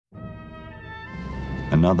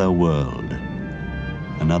Another world,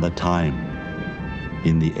 another time,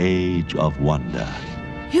 in the age of wonder.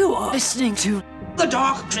 You are listening to The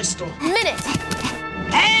Dark Crystal Minute.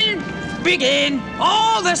 And begin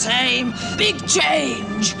all the same. Big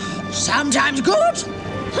change. Sometimes good,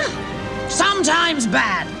 sometimes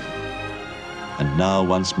bad. And now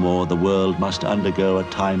once more the world must undergo a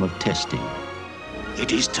time of testing.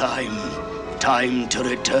 It is time to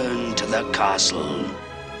return to the castle.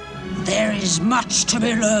 There is much to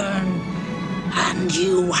be learned, and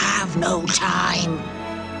you have no time.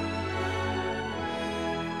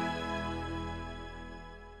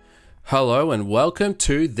 Hello and welcome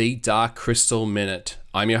to the Dark Crystal Minute.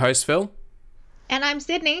 I'm your host, Phil. And I'm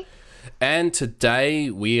Sydney. And today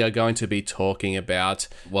we are going to be talking about,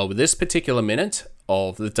 well, with this particular minute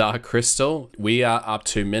of the Dark Crystal, we are up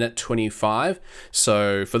to minute 25.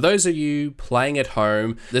 So for those of you playing at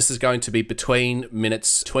home, this is going to be between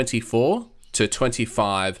minutes 24 to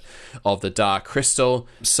 25 of the Dark Crystal.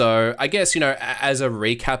 So I guess, as a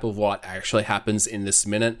recap of what actually happens in this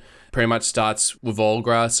minute, pretty much starts with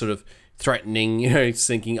Olgra sort of threatening,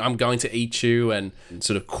 thinking, I'm going to eat you, and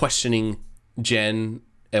sort of questioning Jen.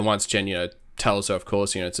 And once Jen, tells her, of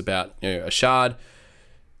course, it's about a shard,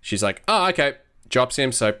 she's like, oh, okay, drops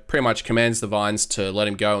him. So pretty much commands the vines to let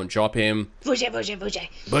him go and drop him. Bouge.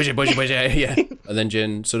 Yeah. And then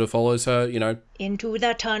Jen sort of follows her, Into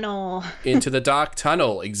the tunnel. Into the dark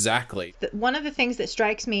tunnel, exactly. One of the things that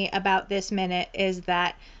strikes me about this minute is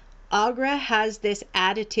that Aughra has this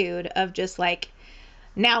attitude of just like,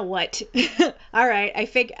 now what? All right,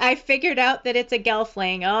 I figured out that it's a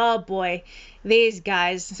Gelfling. Oh boy, these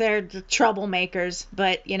guys, they're the troublemakers,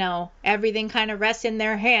 but everything kind of rests in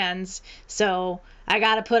their hands, so I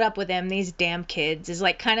gotta put up with them. These damn kids is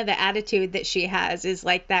like kind of the attitude that she has, is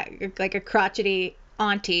like that, like a crotchety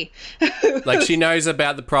auntie. Like she knows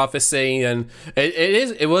about the prophecy, and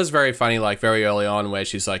it was very funny, like very early on, where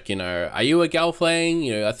she's like, are you a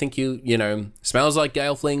Gelfling? I think you smells like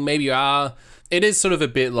Gelfling, maybe you are. It is sort of a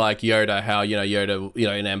bit like Yoda, how Yoda,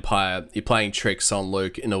 in Empire, you're playing tricks on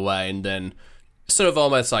Luke in a way, and then sort of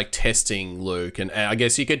almost like testing Luke. And I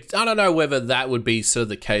guess you could, I don't know whether that would be sort of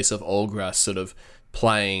the case of Olgra sort of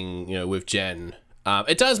playing, with Jen.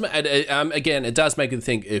 It does, again, it does make you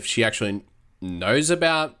think if she actually knows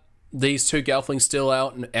about these two Gelflings still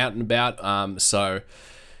out and about. So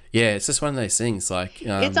yeah, it's just one of those things. Like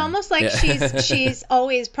it's almost like she's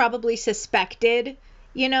always probably suspected,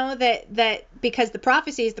 that because the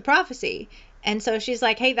prophecy is the prophecy. And so she's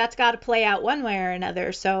like, hey, that's got to play out one way or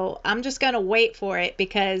another. So I'm just going to wait for it,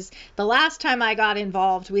 because the last time I got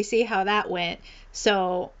involved, we see how that went.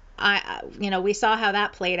 So we saw how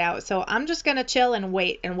that played out. So I'm just going to chill and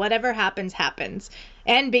wait, and whatever happens, happens,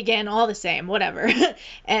 and begin all the same, whatever.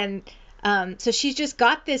 And so she's just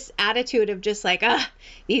got this attitude of just like,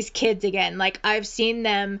 these kids again. Like, I've seen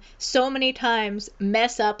them so many times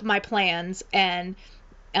mess up my plans, and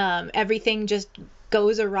everything just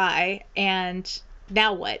goes awry, and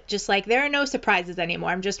now what? Just like, there are no surprises anymore.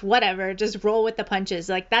 I'm just whatever, just roll with the punches.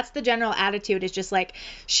 Like, that's the general attitude, is just like,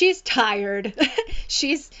 she's tired.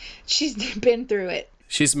 she's been through it.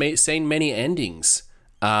 She's seen many endings,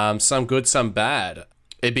 some good, some bad.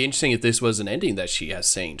 It'd be interesting if this was an ending that she has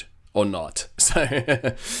seen or not. So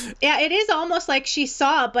yeah, it is almost like she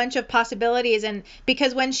saw a bunch of possibilities, and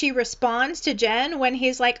because when she responds to Jen, when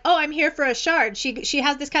he's like, oh, I'm here for a shard, she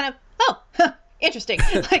has this kind of, interesting.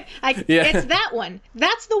 Like, yeah. It's that one.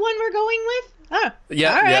 That's the one we're going with? Oh,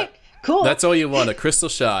 yeah. All right. Yeah. Cool. That's all you want, a crystal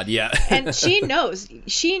shard. Yeah. And she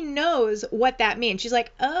knows what that means. She's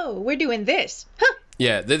like, oh, we're doing this. Huh.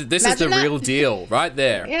 Yeah, this is the real deal right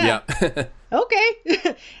there. Yeah. Yeah.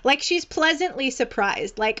 Okay. Like, she's pleasantly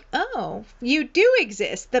surprised. Like, oh, you do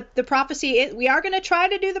exist. The prophecy, we are going to try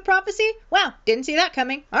to do the prophecy? Wow, didn't see that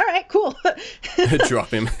coming. All right, cool. Drop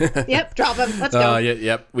him. Yep, drop him. Let's go.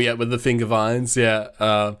 Yep. With the finger vines, yeah.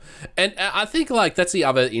 And I think, like, that's the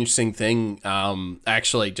other interesting thing,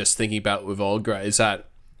 actually, just thinking about with Olgra, is that,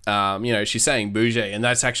 she's saying bouge, and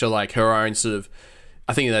that's actually, like, her own sort of,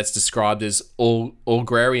 I think that's described as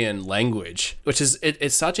Olgrarian language, which is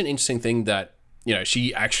it's such an interesting thing that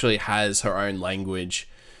she actually has her own language.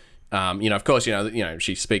 Of course,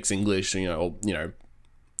 she speaks English,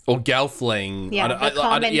 or Gelfling. Yeah, the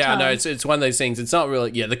common tongue. No, it's one of those things. It's not really,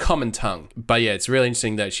 the common tongue. But yeah, it's really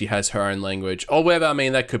interesting that she has her own language. Or whether,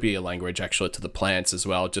 that could be a language actually to the plants as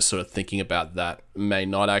well. Just sort of thinking about that may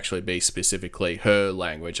not actually be specifically her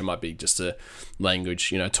language. It might be just a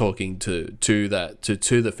language, talking to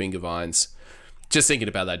the finger vines. Just thinking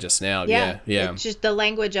about that just now. Yeah. It's just the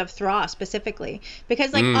language of Thra specifically.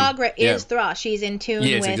 Because, like, Aughra is Thra. She's in tune with...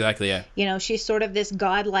 Yes, exactly, yeah. She's sort of this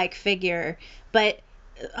godlike figure. But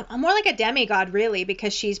more like a demigod, really,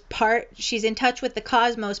 because she's in touch with the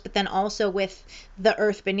cosmos, but then also with the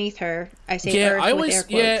earth beneath her. I say earth with air quotes.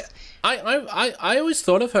 Yeah, I always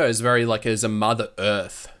thought of her as very like as a Mother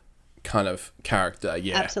Earth kind of character.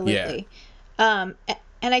 Yeah, absolutely. Yeah.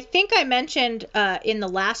 And I think I mentioned in the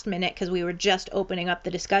last minute, because we were just opening up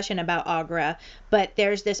the discussion about Aughra, but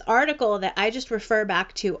there's this article that I just refer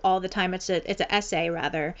back to all the time. It's an essay,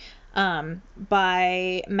 rather,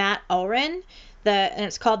 by Matt Ulrin, and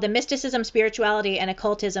it's called "The Mysticism, Spirituality, and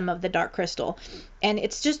Occultism of the Dark Crystal," and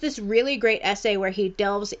it's just this really great essay where he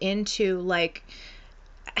delves into like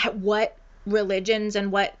what religions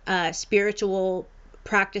and what spiritual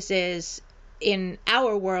practices in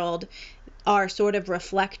our world are sort of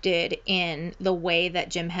reflected in the way that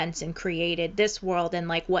Jim Henson created this world, and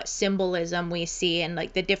like what symbolism we see and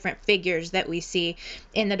like the different figures that we see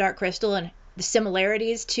in the Dark Crystal, and the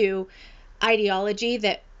similarities to ideology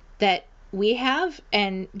that we have,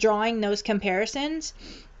 and drawing those comparisons.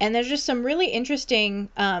 And there's just some really interesting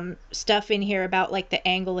stuff in here about like the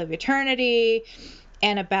angle of eternity,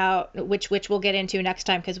 and about which we'll get into next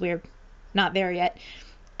time because we're not there yet.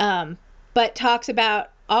 But talks about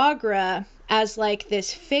Aughra as like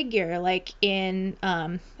this figure, like in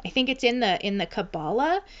I think it's in the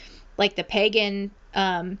Kabbalah, like the pagan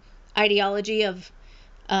ideology of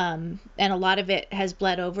and a lot of it has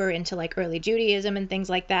bled over into like early Judaism and things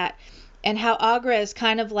like that, and how Aughra is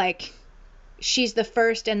kind of like she's the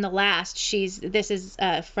first and the last. This is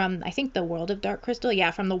from, I think, the World of Dark Crystal.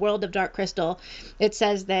 Yeah, from the World of Dark Crystal. It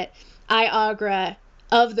says that I, Aughra,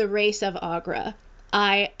 of the race of Aughra,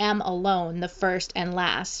 I am alone, the first and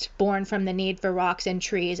last, born from the need for rocks and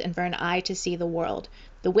trees and for an eye to see the world.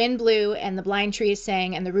 The wind blew and the blind trees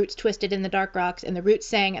sang and the roots twisted in the dark rocks and the roots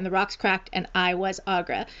sang and the rocks cracked and I was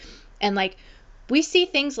Aughra. And like we see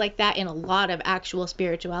things like that in a lot of actual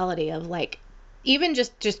spirituality, of like even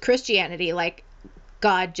just Christianity, like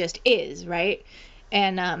God just is, right?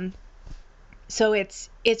 And so it's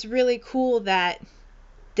really cool that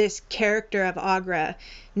this character of Aughra,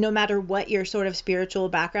 no matter what your sort of spiritual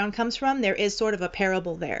background comes from, there is sort of a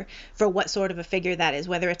parable there for what sort of a figure that is,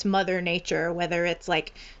 whether it's Mother Nature, whether it's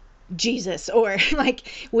like Jesus, or like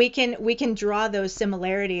we can draw those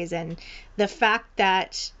similarities. And the fact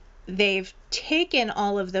that they've taken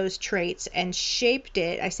all of those traits and shaped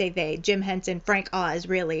it, I say they, Jim Henson, Frank Oz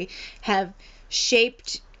really have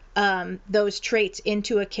shaped those traits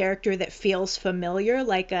into a character that feels familiar,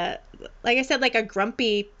 like I said, like a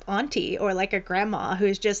grumpy auntie or like a grandma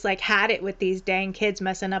who's just like had it with these dang kids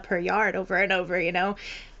messing up her yard over and over, you know,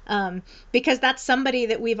 because that's somebody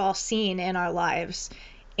that we've all seen in our lives.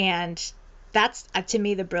 And that's, to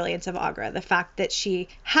me, the brilliance of Aughra, the fact that she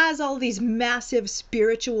has all these massive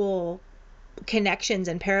spiritual connections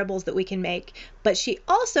and parables that we can make, but she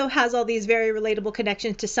also has all these very relatable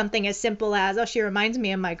connections to something as simple as, oh, she reminds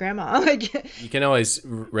me of my grandma. Like, you can always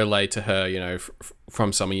relate to her, you know,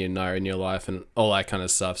 from someone you know in your life and all that kind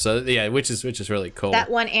of stuff. So yeah, which is really cool.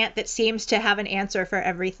 That one aunt that seems to have an answer for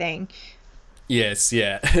everything. Yes,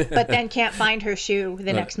 yeah. But then can't find her shoe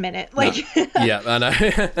the next minute. Like, no. Yeah, I know.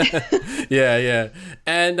 yeah.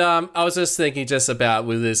 And I was just thinking just about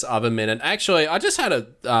with this other minute. Actually, I just had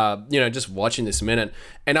just watching this minute,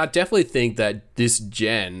 and I definitely think that this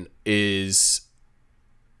Jen is.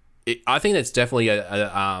 I think that's definitely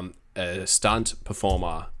a stunt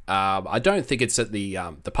performer. I don't think it's at the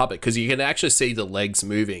puppet, because you can actually see the legs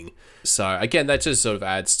moving. So again, that just sort of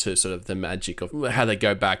adds to sort of the magic of how they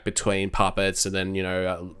go back between puppets and then, you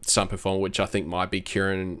know, stunt performer, which I think might be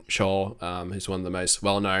Kieran Shaw, who's one of the most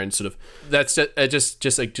well-known sort of. That's it just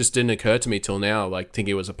didn't occur to me till now, like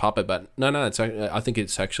thinking it was a puppet, but no, I think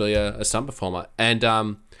it's actually a stunt performer. And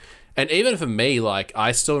even for me, like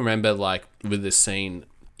I still remember like with this scene,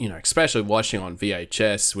 you know, especially watching on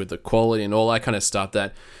VHS with the quality and all that kind of stuff,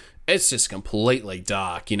 that it's just completely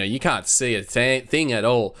dark. You know, you can't see a thing at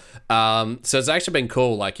all. So it's actually been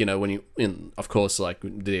cool, like, you know, when you, of course, like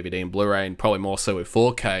DVD and Blu-ray, and probably more so with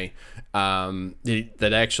 4K,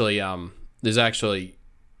 that actually, there's actually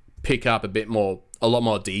pick up a lot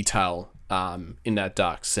more detail in that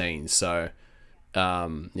dark scene. So, you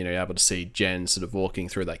know, you're able to see Jen sort of walking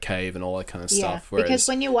through that cave and all that kind of stuff. Whereas, because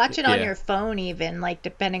when you watch it on your phone, even like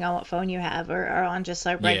depending on what phone you have, or on just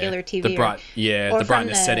like regular TV, the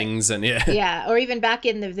brightness settings, and or even back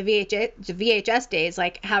in the VHS days,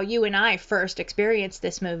 like how you and I first experienced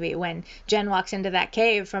this movie, when Jen walks into that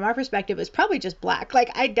cave, from our perspective, it was probably just black.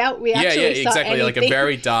 Like I doubt we actually saw anything. Like a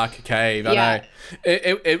very dark cave. I know.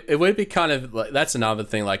 It would be kind of like, that's another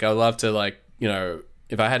thing. Like I would love to, like, you know,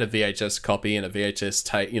 if I had a VHS copy and a VHS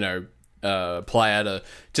tape, you know, player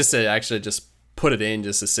to actually just put it in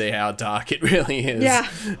just to see how dark it really is.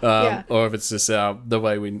 Yeah. Or if it's just the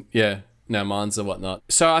way we, in our minds and whatnot.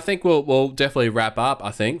 So I think we'll definitely wrap up, I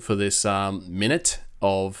think, for this minute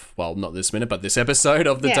of, well, not this minute, but this episode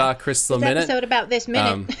of the Dark Crystal this Minute. Episode about this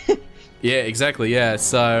minute. Yeah, exactly. Yeah.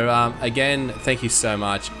 So again, thank you so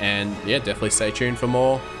much. And yeah, definitely stay tuned for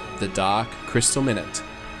more The Dark Crystal Minute.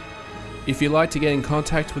 If you'd like to get in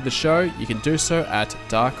contact with the show, you can do so at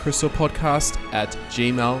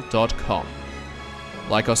darkcrystalpodcast@gmail.com.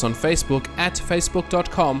 Like us on Facebook at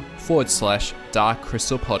facebook.com/Dark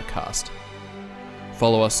Crystal Podcast.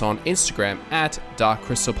 Follow us on Instagram at Dark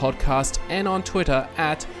Crystal Podcast and on Twitter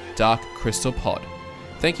at Dark Crystal Pod.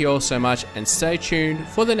 Thank you all so much and stay tuned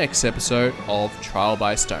for the next episode of Trial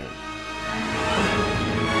by Stone.